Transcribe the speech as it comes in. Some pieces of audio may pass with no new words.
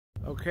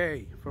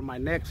Okay, for my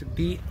next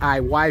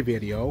DIY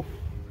video,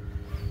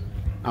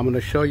 I'm going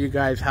to show you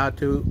guys how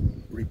to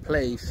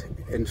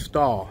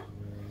install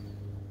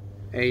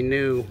a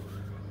new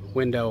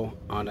window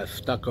on a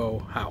stucco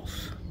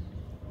house.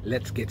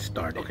 Let's get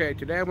started. Okay,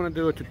 today I'm going to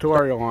do a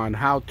tutorial on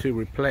how to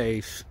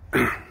replace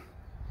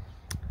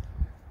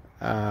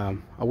a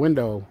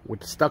window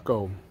with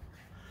stucco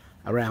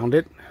around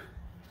it.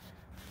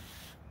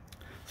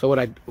 So what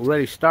I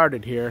already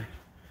started here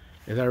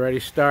is I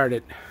already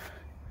started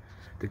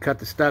to cut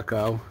the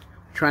stucco,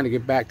 trying to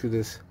get back to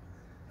this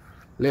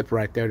lip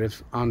right there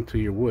that's onto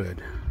your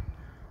wood.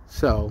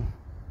 So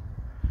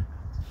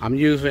I'm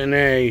using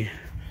a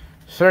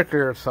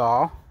circular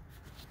saw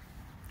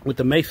with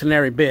the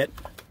masonry bit.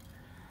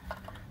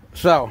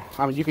 So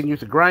you can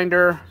use a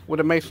grinder with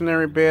a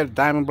masonry bit, a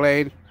diamond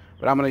blade,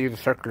 but I'm going to use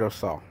a circular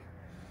saw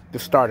to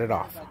start it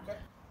off.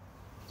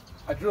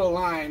 I drew a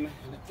line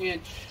an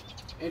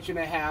inch and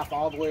a half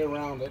all the way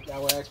around it.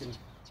 That way I can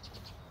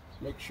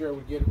make sure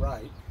we get it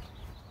right.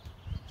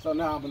 So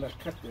now I'm going to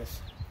cut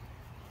this.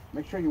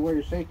 Make sure you wear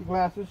your safety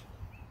glasses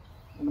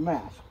and the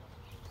mask.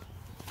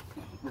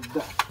 We're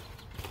done.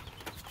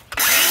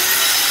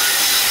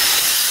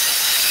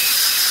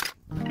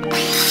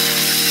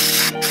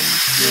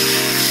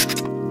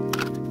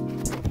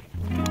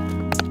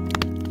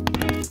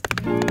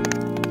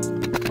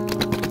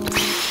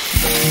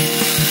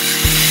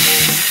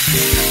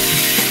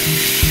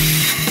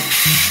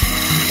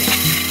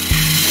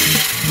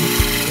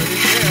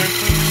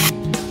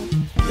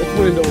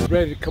 Window is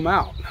ready to come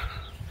out.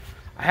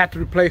 I had to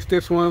replace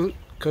this one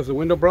because the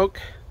window broke.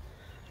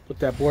 Put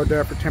that board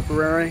there for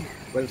temporary,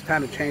 but it's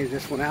time to change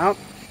this one out.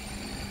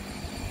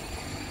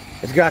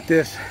 It's got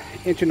this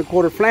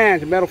 1.25 inch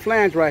flange, a metal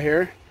flange right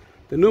here.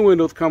 The new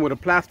windows come with a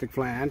plastic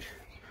flange.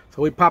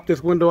 So we pop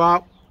this window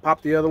out,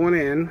 pop the other one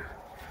in.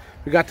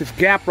 We got this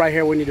gap right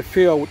here we need to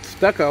fill with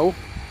stucco.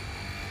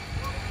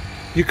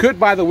 You could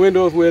buy the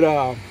windows with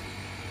a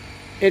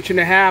 1.5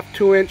 inch,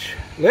 2 inch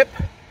lip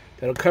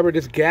that'll cover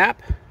this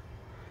gap.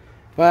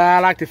 But I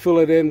like to fill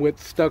it in with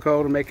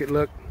stucco to make it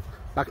look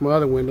like my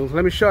other windows.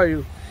 Let me show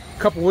you a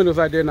couple windows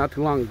I did not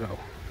too long ago.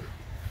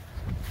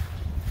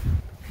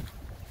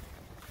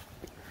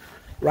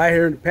 Right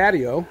here in the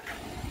patio,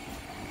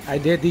 I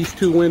did these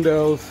two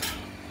windows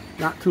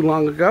not too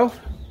long ago.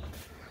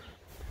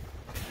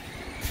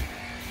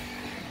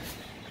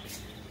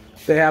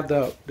 They have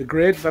the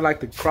grids. I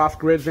like the cross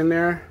grids in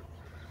there.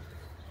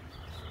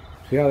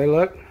 See how they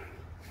look?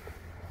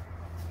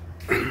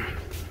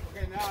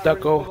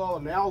 Stucco. Pull all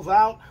the nails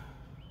out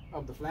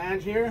of the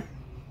flange here.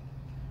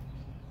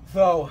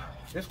 So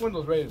this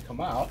window's ready to come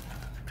out.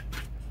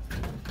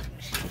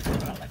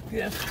 Like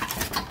this.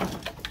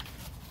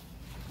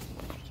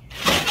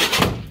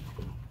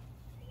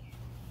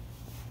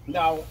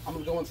 Now I'm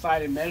gonna go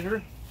inside and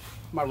measure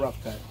my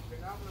rough cut.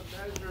 Okay, now I'm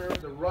gonna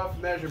measure the rough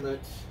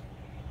measurements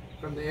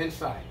from the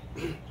inside.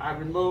 I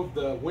removed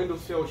the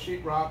windowsill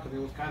sheetrock because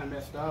it was kind of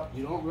messed up.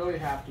 You don't really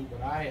have to,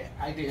 but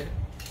I did.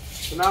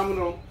 So now I'm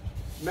gonna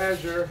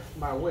measure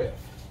my width.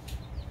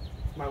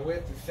 My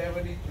width is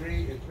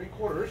 73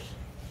 3/4,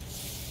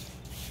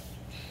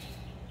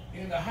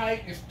 and the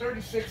height is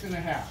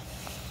 36.5.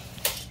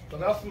 So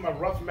that's my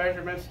rough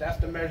measurements. That's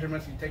the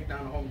measurements you take down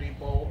to Home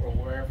Depot or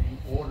wherever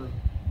you're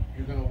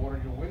going to order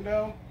your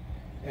window,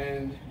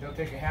 and they'll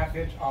take a 1/2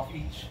 inch off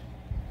each,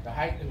 the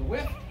height and the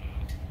width,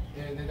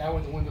 and then that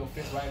way the window will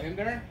fit right in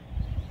there.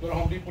 Go to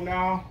Home Depot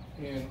now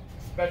and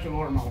special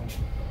order my window.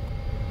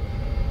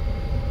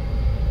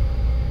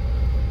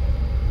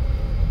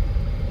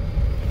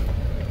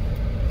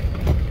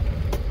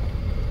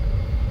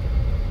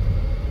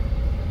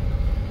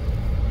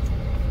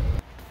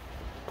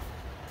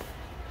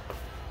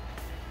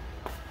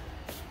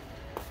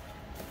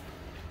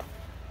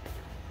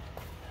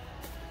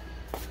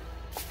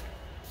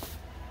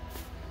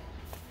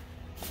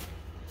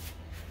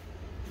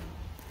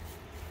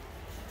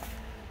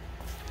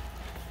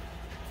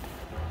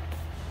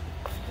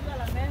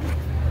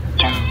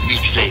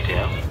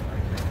 Later.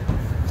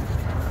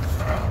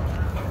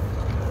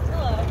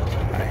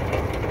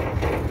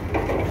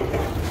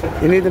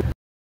 You need the.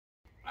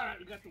 All right,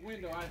 we got the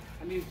window.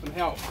 I need some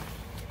help.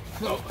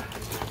 So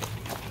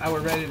now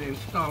we're ready to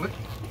install it.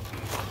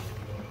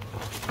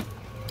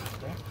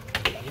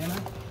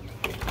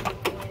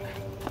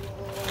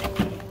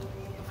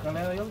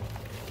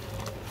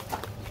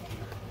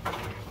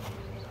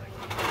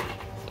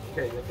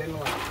 Okay,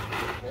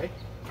 okay.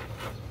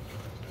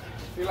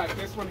 See, like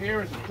this one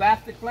here is a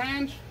plastic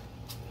flange.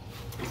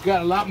 It's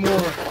got a lot more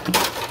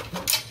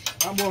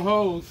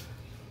hose.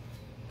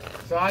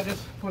 So I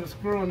just put a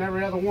screw in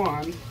every other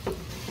one.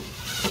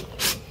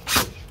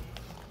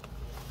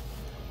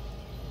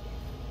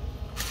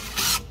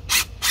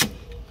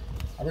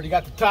 I already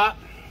got the top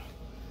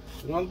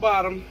and on the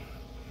bottom.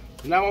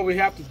 Now what we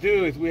have to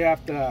do is we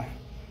have to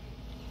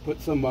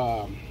put some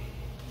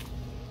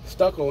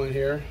stucco in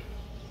here.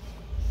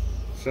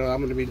 So I'm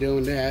going to be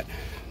doing that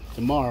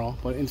tomorrow.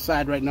 But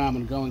inside right now, I'm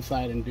going to go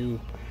inside and do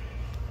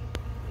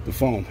the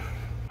foam.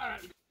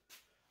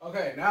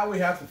 Okay, now we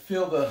have to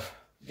fill the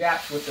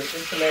gaps with the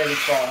insulating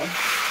foam.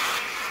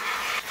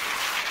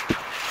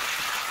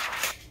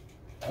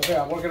 Okay,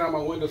 I'm working on my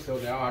windowsill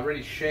now. I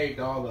already shaved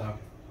all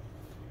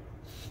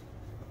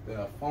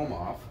the foam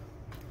off.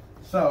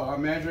 So I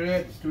measured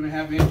it, it's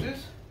 2.5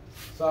 inches.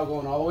 So I'm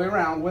going all the way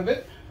around with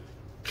it.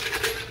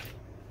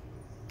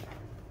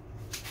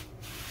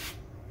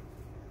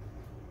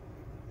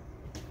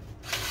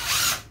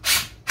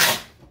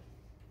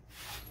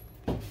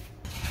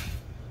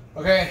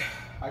 Okay,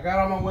 I got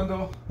all my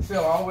window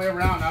sill all the way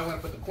around. Now I'm going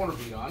to put the corner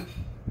bead on.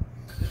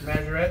 Just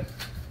measure it.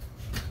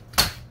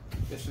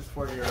 This is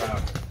for your,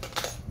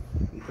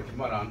 you put your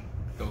mud on.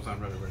 It goes on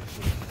really, really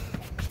smooth.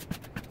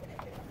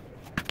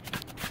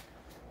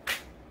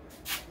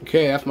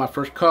 Okay, that's my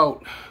first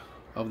coat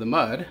of the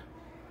mud.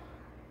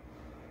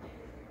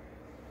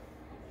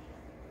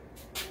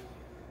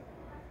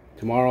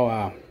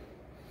 Tomorrow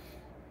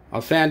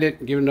I'll sand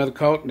it, give it another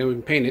coat, and then we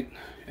can paint it,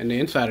 and the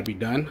inside will be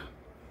done.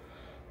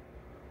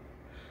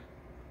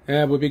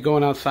 And we'll be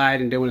going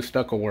outside and doing the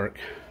stucco work.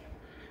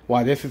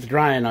 While this is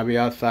drying, I'll be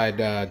outside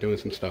doing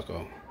some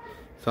stucco.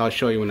 So I'll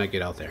show you when I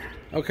get out there.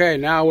 Okay,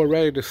 now we're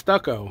ready to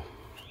stucco.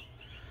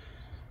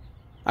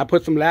 I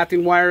put some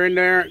latting wire in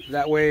there.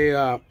 That way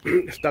the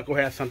stucco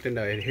has something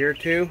to adhere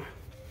to.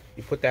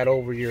 You put that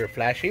over your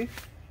flashing.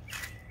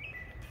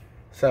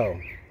 So,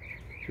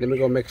 let me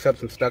go mix up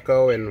some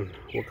stucco and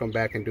we'll come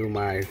back and do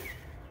my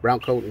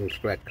brown coat and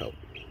scratch coat.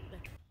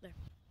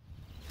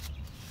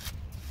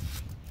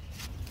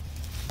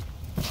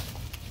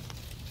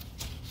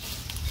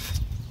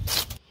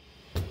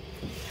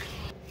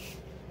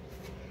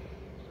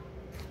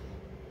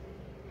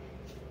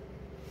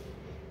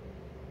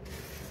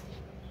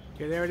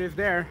 Okay, there it is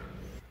there.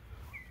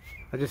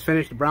 I just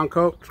finished the brown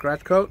coat,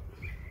 scratch coat.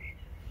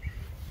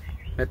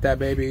 Let that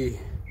baby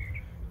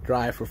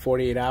dry for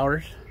 48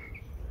 hours.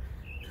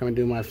 Come and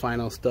do my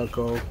final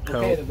stucco coat.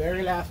 Okay, the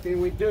very last thing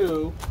we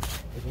do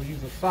is we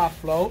use a soft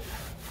float.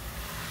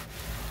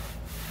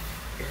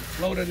 And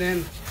float it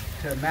in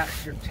to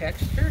match your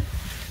texture,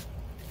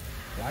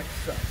 like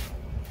so.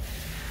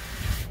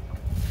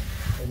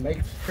 And make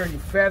sure you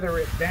feather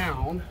it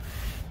down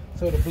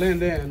so it'll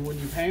blend in when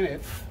you paint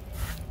it.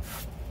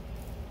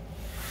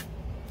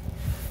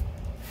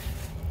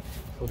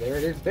 So there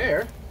it is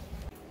there.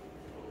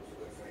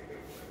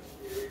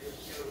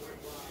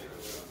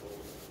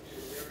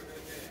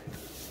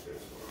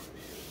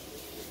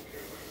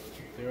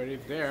 There it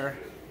is there.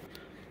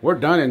 We're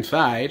done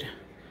inside.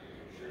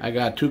 I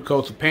got 2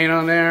 coats of paint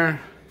on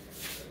there.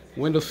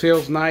 Window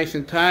sills nice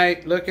and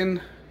tight looking.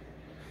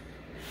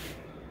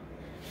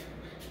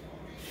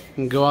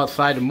 And go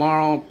outside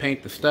tomorrow,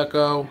 paint the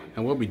stucco,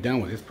 and we'll be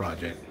done with this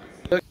project.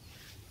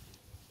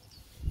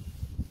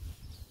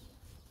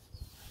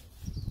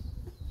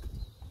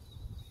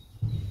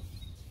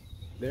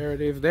 There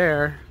it is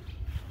there.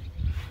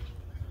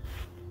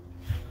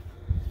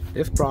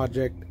 This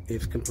project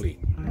is complete.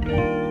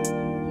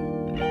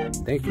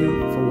 Thank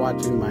you for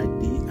watching my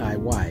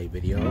DIY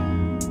video.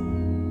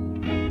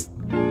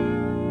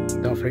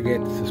 Don't forget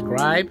to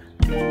subscribe,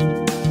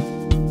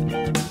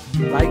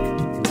 like,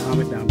 and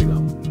comment down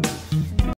below.